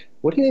history.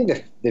 What do you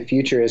think the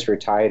future is for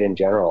Tide in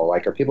general?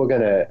 Like, are people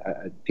going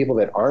to, people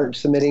that aren't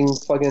submitting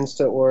plugins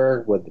to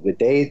org, would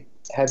they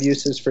have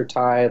uses for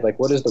Tide? Like,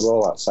 what is the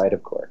role outside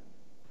of Core?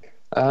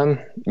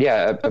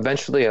 Yeah,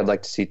 eventually I'd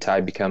like to see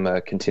Tide become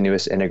a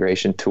continuous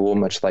integration tool,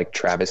 much like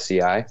Travis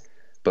CI,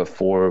 but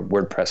for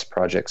WordPress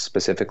projects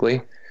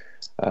specifically.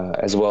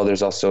 As well,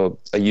 there's also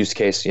a use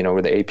case,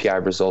 where the API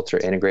results are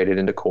integrated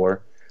into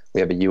Core. We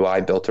have a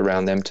UI built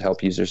around them to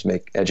help users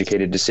make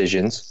educated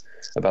decisions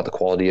about the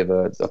quality of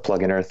a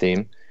plugin or a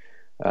theme.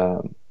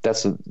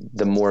 That's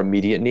the more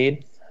immediate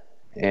need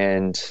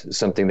and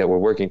something that we're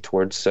working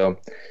towards. So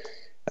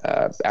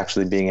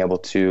actually being able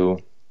to,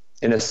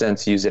 in a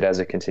sense, use it as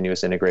a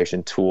continuous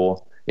integration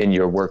tool in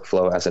your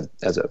workflow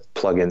as a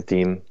plugin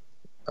theme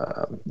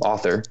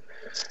author.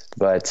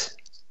 But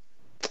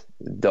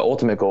the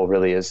ultimate goal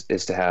really is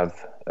to have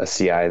a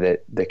CI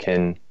that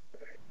can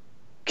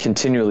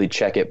continually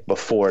check it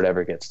before it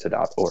ever gets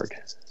to .org.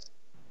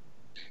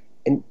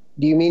 And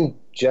do you mean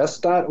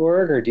just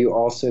 .org, or do you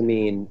also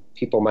mean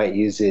people might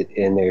use it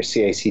in their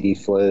CI/CD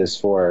flows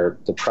for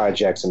the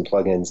projects and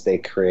plugins they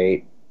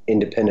create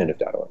independent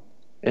of .org?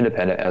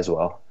 Independent as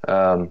well.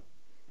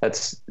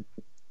 That's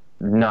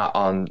not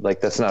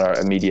our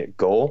immediate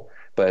goal,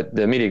 but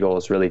the immediate goal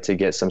is really to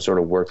get some sort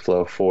of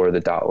workflow for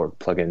the .org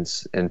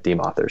plugins and theme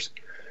authors.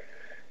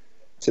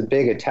 It's a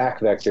big attack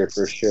vector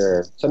for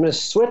sure. So I'm going to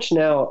switch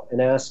now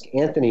and ask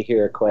Anthony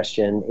here a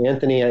question.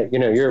 Anthony,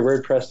 you're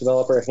a WordPress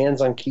developer, hands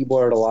on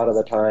keyboard a lot of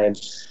the time.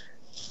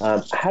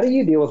 How do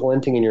you deal with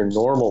linting in your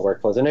normal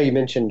workflows? I know you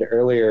mentioned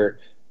earlier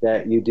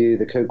that you do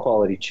the code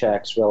quality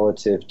checks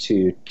relative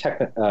to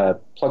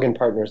plugin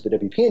partners that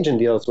WP Engine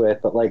deals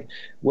with, but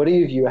what do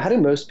you view? How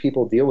do most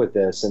people deal with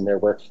this in their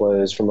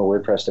workflows from a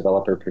WordPress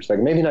developer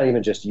perspective? Maybe not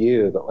even just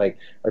you, but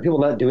are people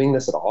not doing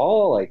this at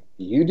all? Do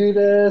you do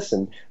this?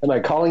 And am I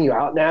calling you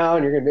out now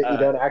and you're going to admit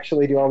you don't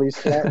actually do all these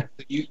checks?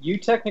 You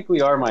technically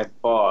are my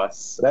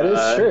boss. That is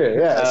true,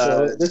 yeah.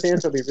 So this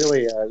answer will be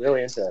really,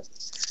 really interesting.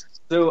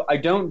 So I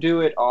don't do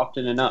it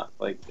often enough.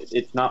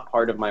 It's not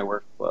part of my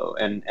workflow,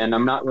 and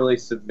I'm not really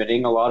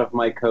submitting a lot of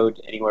my code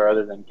to anywhere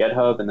other than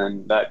GitHub, and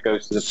then that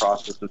goes through the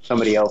process of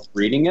somebody else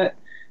reading it.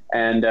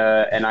 And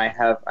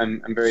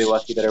I'm very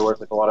lucky that I work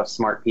with a lot of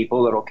smart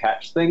people that'll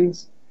catch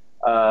things.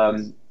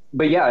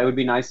 But yeah, it would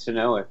be nice to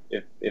know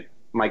if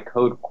my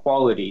code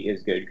quality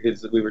is good,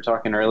 because we were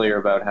talking earlier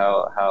about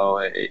how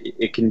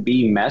it can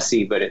be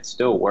messy, but it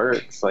still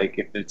works.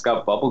 If it's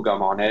got bubble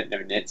gum on it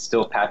and it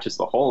still patches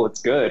the hole,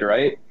 it's good,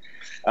 right?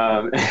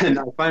 And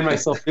I find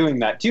myself doing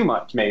that too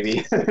much,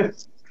 maybe.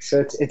 So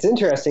it's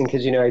interesting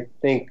because, I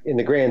think in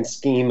the grand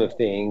scheme of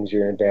things,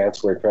 you're an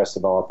advanced WordPress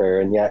developer,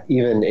 and yet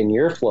even in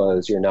your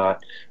flows, you're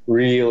not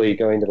really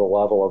going to the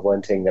level of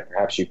lenting that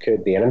perhaps you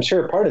could be. And I'm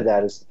sure part of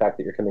that is the fact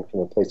that you're coming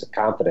from a place of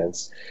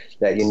confidence,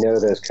 that you know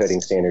those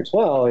coding standards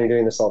well, and you're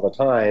doing this all the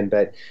time.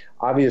 But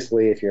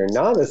obviously, if you're a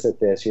novice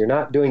at this, you're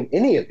not doing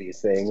any of these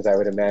things, I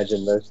would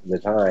imagine, most of the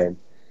time.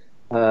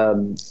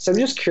 So I'm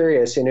just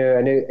curious, I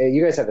know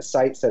you guys have a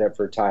site set up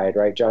for Tide,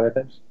 right,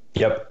 Jonathan?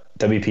 Yep.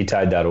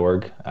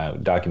 WPTide.org,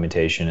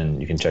 documentation, and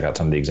you can check out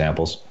some of the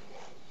examples.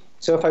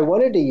 So if I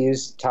wanted to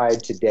use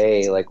Tide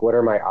today, what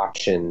are my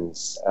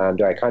options?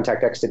 Do I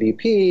contact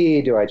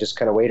XWP? Do I just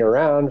kind of wait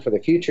around for the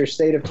future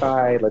state of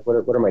Tide?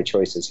 What are my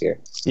choices here?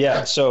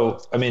 Yeah,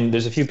 so,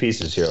 there's a few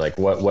pieces here.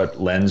 What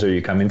lens are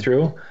you coming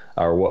through?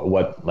 Or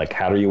what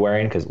hat are you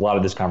wearing? Because a lot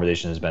of this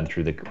conversation has been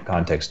through the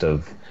context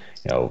of,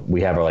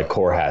 we have our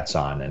core hats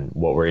on and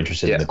what we're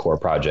interested in the core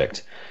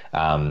project.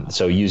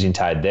 So using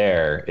Tide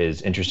there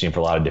is interesting for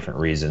a lot of different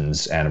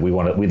reasons, and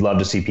we'd love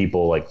to see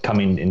people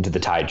coming into the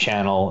Tide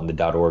channel and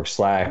the .org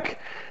Slack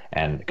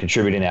and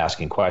contributing,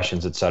 asking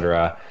questions, et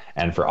cetera.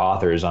 And for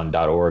authors on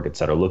 .org, et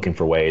cetera, looking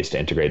for ways to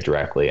integrate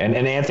directly. And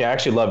Anthony, I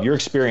actually love your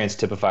experience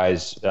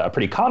typifies a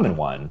pretty common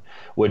one,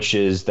 which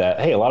is that,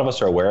 hey, a lot of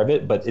us are aware of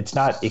it, but it's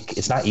not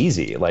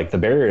easy. The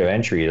barrier to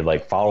entry to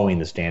following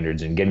the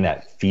standards and getting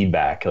that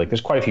feedback,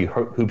 there's quite a few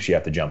hoops you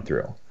have to jump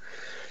through.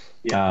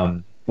 Yeah.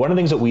 One of the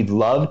things that we'd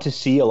love to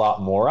see a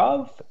lot more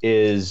of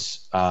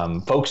is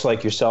folks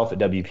like yourself at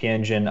WP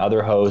Engine,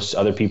 other hosts,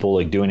 other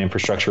people doing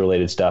infrastructure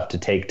related stuff to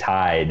take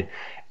Tide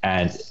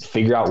and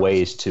figure out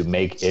ways to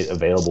make it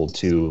available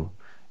to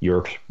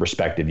your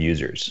respective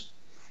users.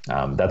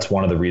 That's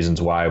one of the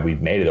reasons why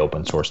we've made it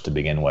open source to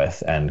begin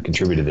with and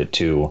contributed it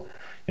to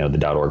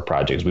the .org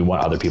projects. We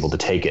want other people to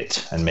take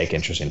it and make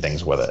interesting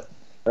things with it.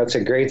 That's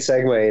a great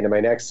segue into my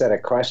next set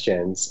of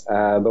questions.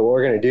 But what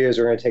we're going to do is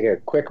we're going to take a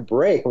quick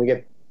break. When we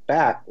get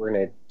back, we're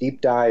going to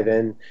deep dive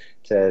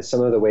into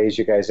some of the ways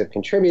you guys have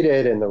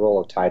contributed and the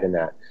role of Tide in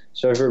that.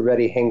 So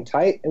everybody hang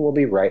tight, and we'll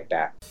be right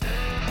back.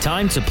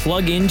 Time to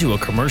plug into a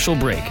commercial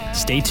break.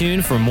 Stay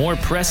tuned for more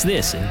Press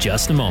This in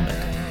just a moment.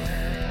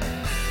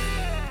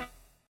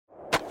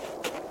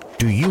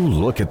 Do you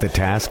look at the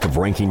task of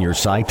ranking your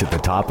site at the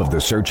top of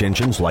the search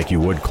engines like you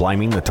would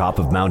climbing the top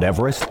of Mount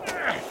Everest?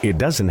 It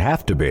doesn't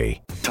have to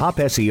be.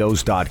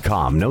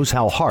 TopSEOs.com knows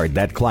how hard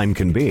that climb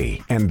can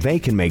be, and they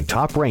can make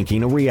top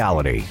ranking a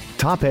reality.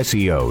 Top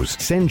SEOs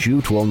sends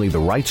you to only the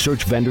right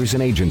search vendors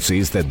and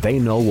agencies that they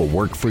know will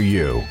work for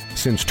you.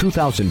 Since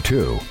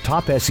 2002,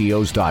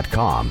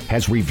 TopSEOs.com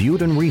has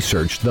reviewed and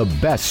researched the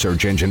best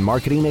search engine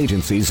marketing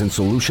agencies and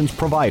solutions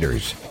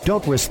providers.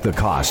 Don't risk the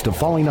cost of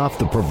falling off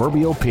the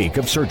proverbial peak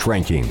of search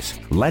rankings.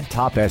 Let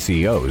Top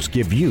SEOs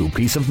give you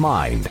peace of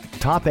mind.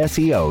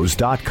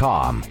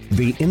 TopSEOs.com,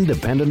 the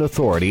independent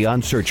authority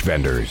on search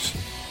vendors.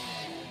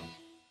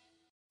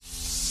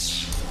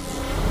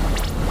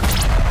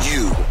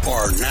 You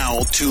are now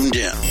tuned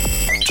in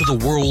to the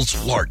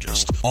world's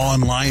largest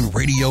online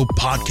radio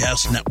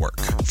podcast network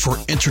for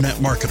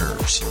internet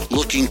marketers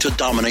looking to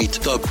dominate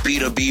the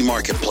B2B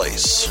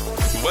marketplace.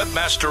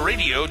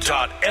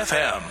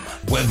 WebmasterRadio.fm.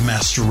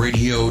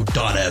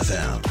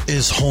 WebmasterRadio.fm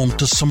is home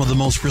to some of the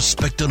most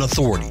respected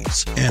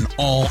authorities in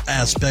all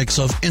aspects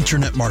of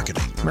internet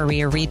marketing.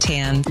 Maria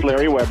Retan,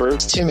 Larry Weber,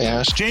 Tim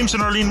Ash, James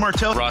and Arlene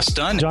Martell, Ross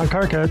Dunn, John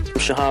Carcutt,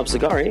 Shahab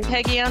Zagari,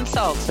 Peggy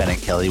Unsalt,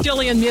 Bennett Kelly,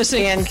 Jillian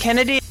Music, and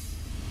Kennedy.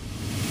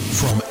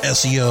 From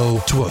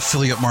SEO to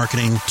affiliate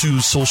marketing to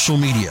social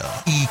media,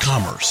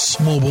 e-commerce,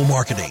 mobile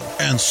marketing,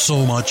 and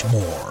so much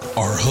more.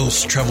 Our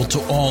hosts travel to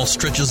all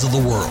stretches of the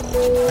world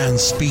and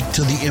speak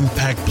to the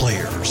impact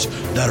players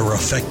that are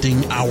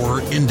affecting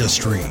our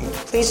industry.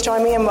 Please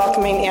join me in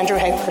welcoming Andrew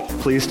Hayward.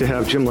 Pleased to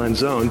have Jim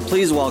Lanzone.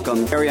 Please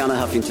welcome Ariana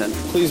Huffington.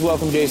 Please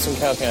welcome Jason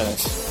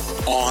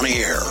Kalkanis. On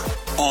air,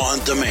 on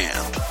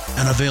demand,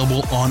 and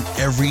available on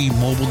every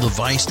mobile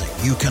device that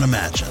you can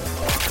imagine.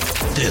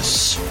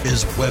 This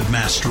is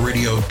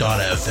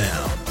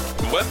WebmasterRadio.fm.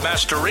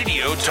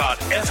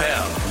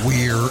 WebmasterRadio.fm.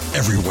 We're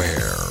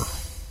everywhere.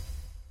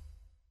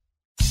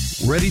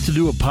 Ready to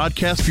do a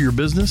podcast for your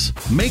business?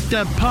 Make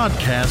that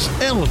podcast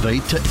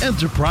elevate to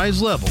enterprise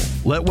level.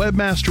 Let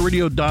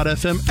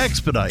WebmasterRadio.fm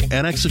expedite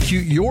and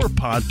execute your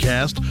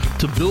podcast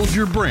to build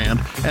your brand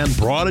and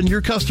broaden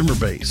your customer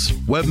base.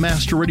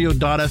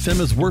 WebmasterRadio.fm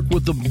has worked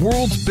with the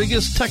world's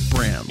biggest tech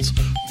brands,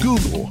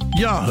 Google,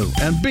 Yahoo,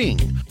 and Bing,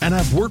 and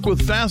have worked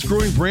with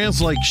fast-growing brands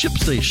like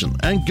ShipStation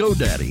and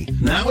GoDaddy.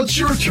 Now it's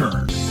your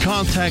turn.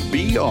 Contact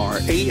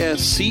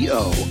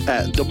BRASCO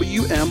at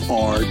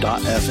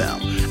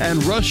WMR.fm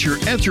and rush your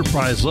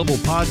enterprise-level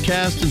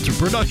podcast into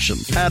production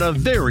at a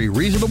very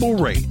reasonable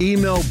rate.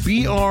 Email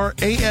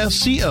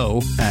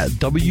BRASCO at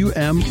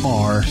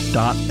WMR.fm.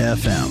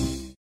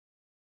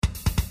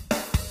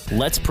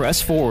 Let's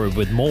press forward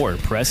with more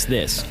Press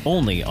This,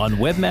 only on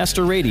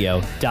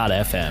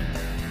WebmasterRadio.fm.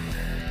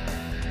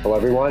 Hello,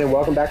 everyone, and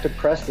welcome back to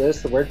Press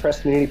This, the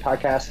WordPress community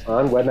podcast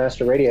on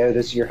Webmaster Radio.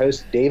 This is your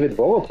host, David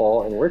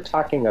Vogelpohl, and we're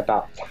talking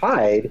about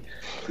Tide,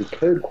 the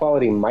code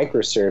quality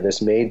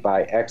microservice made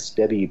by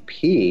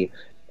XWP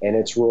and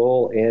its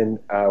role in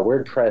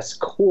WordPress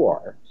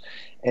core.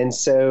 And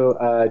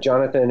so,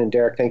 Jonathan and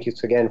Derek, thank you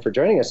again for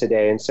joining us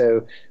today. And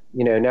so,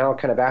 now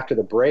kind of after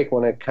the break, I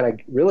want to kind of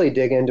really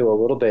dig into a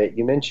little bit.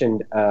 You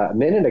mentioned a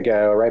minute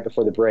ago, right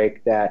before the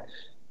break, that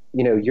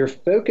your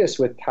focus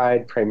with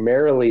Tide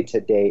primarily to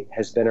date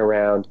has been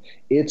around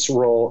its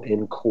role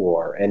in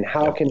core and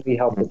how can we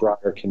help the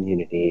broader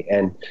community,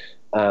 and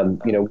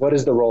what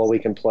is the role we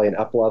can play in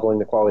up-leveling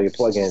the quality of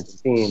plugins and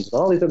themes and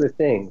all these other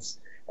things.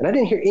 And I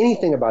didn't hear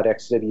anything about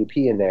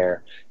XWP in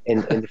there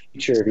in the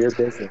future of your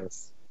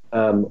business.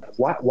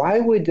 Why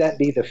would that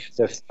be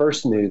the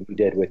first move you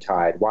did with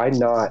Tide? Why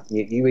not?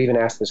 You even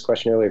asked this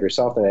question earlier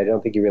yourself, and I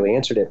don't think you really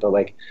answered it. But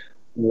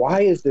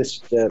why is this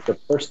the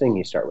first thing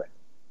you start with?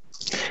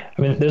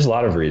 I mean, there's a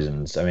lot of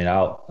reasons. I mean,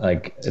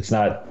 it's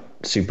not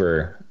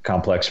super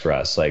complex for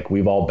us.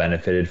 We've all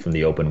benefited from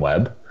the open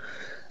web.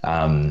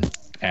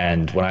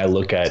 And when I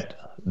look at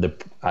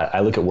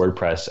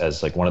WordPress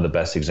as one of the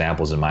best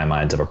examples in my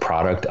mind of a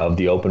product of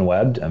the open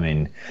web. I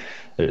mean,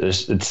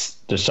 there's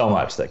so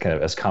much that kind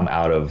of has come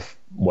out of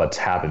what's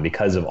happened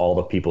because of all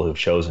the people who've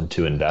chosen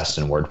to invest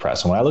in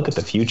WordPress. And when I look at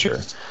the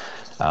future,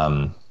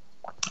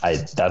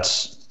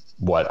 that's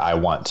what I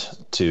want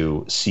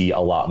to see a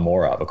lot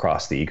more of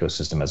across the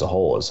ecosystem as a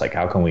whole, is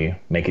how can we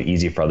make it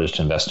easy for others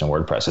to invest in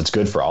WordPress? It's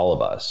good for all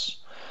of us.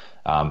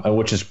 And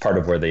which is part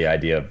of where the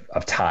idea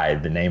of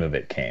Tide, the name of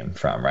it, came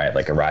from, right?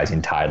 A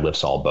rising tide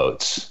lifts all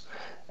boats.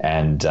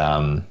 And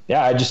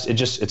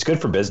it's good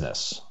for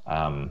business.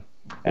 And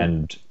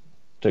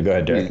so go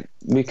ahead, Derek.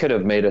 We could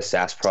have made a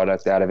SaaS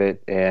product out of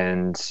it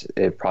and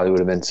it probably would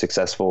have been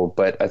successful.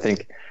 But I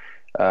think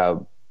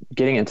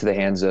getting into the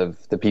hands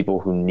of the people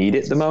who need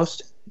it the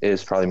most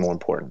is probably more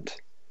important.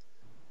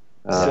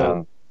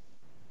 So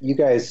you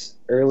guys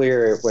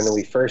earlier, when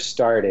we first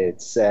started,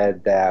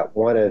 said that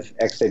one of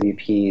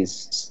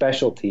XWP's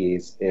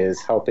specialties is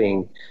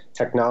helping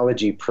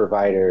technology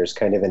providers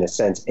kind of, in a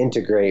sense,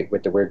 integrate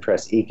with the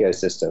WordPress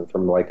ecosystem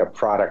from a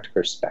product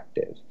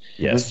perspective.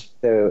 Yes.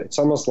 So it's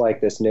almost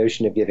like this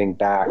notion of giving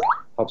back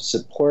helps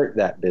support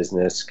that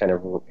business kind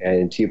of,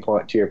 and to your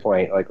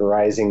point,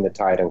 rising the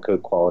tide on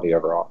code quality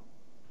overall.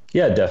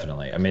 Yeah,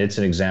 definitely. I mean, it's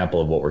an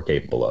example of what we're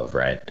capable of,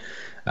 right?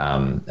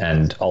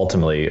 And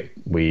ultimately,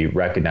 we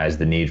recognize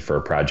the need for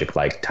a project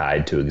like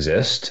Tide to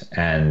exist.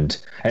 And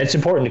it's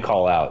important to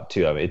call out,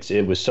 too. I mean,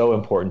 it was so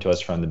important to us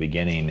from the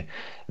beginning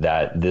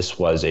that this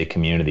was a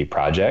community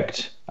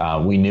project.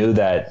 We knew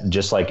that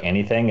just like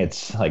anything,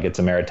 it's a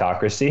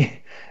meritocracy.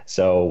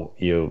 So,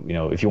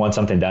 if you want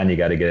something done, you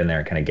got to get in there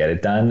and kind of get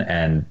it done.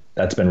 And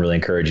that's been really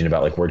encouraging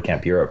about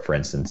WordCamp Europe, for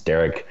instance.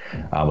 Derek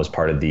was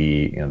part of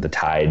the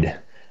Tide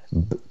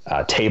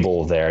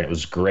table there. And it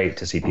was great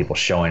to see people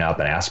showing up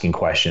and asking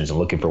questions and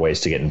looking for ways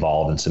to get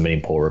involved and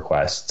submitting pull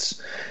requests.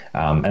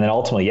 And then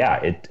ultimately,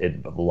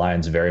 it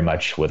aligns very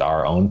much with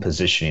our own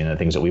positioning and the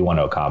things that we want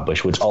to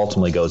accomplish, which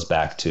ultimately goes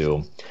back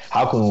to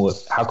how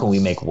can we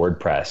make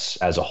WordPress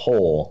as a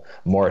whole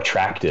more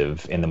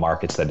attractive in the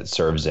markets that it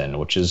serves in,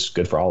 which is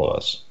good for all of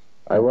us.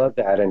 I love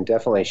that, and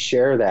definitely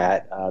share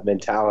that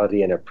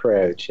mentality and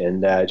approach.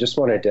 And just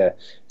wanted to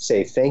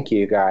say thank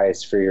you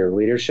guys for your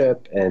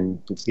leadership and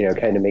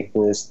kind of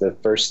making this the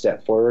first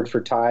step forward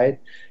for Tide.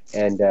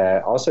 And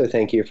also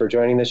thank you for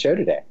joining the show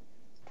today.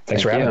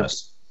 Thanks for having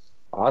us.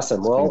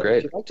 Awesome. Well,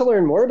 if you'd like to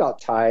learn more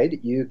about Tide,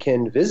 you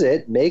can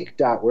visit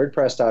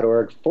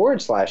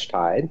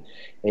make.wordpress.org/Tide.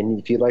 And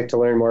if you'd like to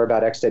learn more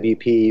about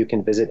XWP, you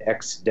can visit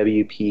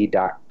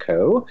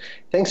xwp.co.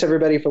 Thanks,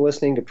 everybody, for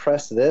listening to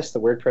Press This, the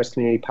WordPress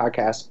community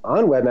podcast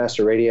on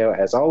Webmaster Radio.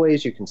 As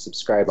always, you can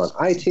subscribe on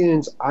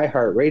iTunes,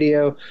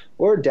 iHeartRadio,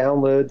 or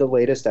download the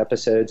latest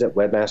episodes at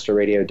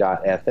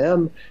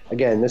webmasterradio.fm.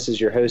 Again, this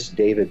is your host,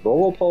 David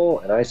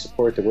Vogelpohl, and I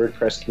support the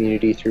WordPress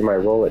community through my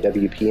role at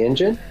WP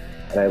Engine.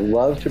 And I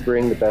love to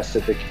bring the best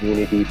of the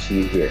community to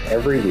you here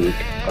every week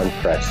on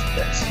Press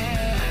This.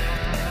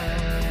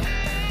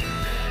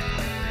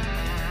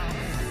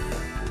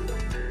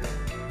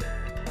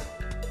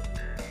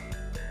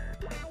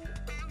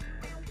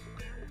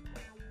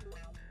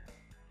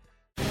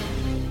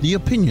 The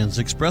opinions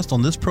expressed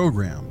on this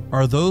program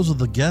are those of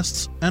the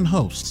guests and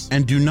hosts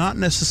and do not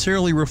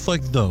necessarily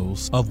reflect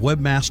those of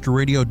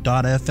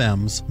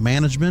WebmasterRadio.fm's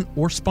management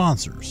or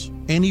sponsors.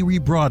 Any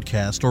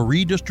rebroadcast or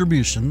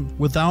redistribution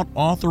without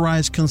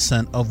authorized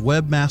consent of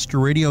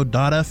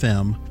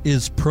WebmasterRadio.fm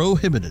is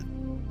prohibited.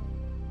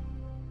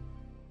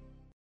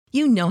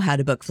 You know how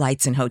to book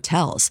flights and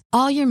hotels.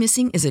 All you're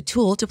missing is a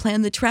tool to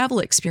plan the travel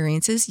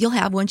experiences you'll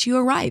have once you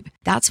arrive.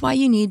 That's why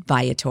you need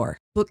Viator.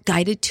 Book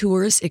guided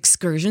tours,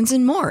 excursions,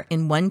 and more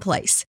in one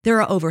place. There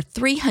are over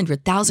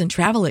 300,000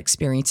 travel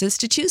experiences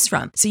to choose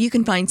from, so you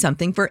can find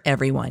something for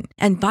everyone.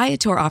 And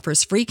Viator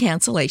offers free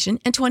cancellation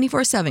and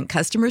 24/7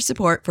 customer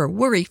support for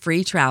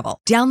worry-free travel.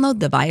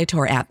 Download the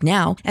Viator app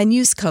now and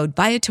use code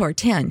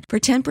Viator10 for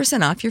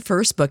 10% off your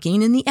first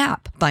booking in the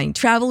app. Find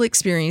travel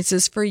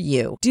experiences for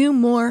you. Do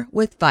more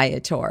with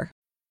Viator.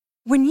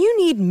 When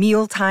you need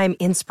mealtime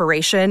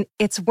inspiration,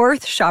 it's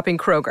worth shopping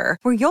Kroger,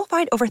 where you'll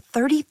find over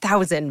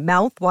 30,000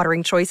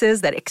 mouth-watering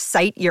choices that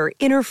excite your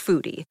inner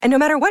foodie. And no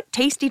matter what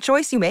tasty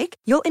choice you make,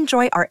 you'll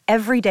enjoy our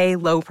everyday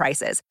low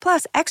prices,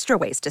 plus extra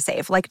ways to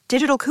save, like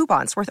digital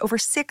coupons worth over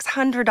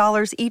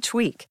 $600 each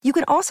week. You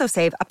can also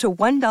save up to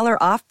 $1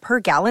 off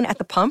per gallon at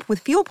the pump with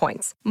fuel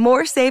points.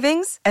 More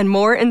savings and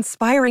more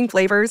inspiring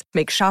flavors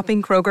make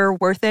shopping Kroger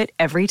worth it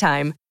every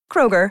time.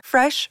 Kroger,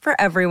 fresh for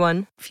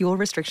everyone. Fuel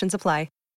restrictions apply.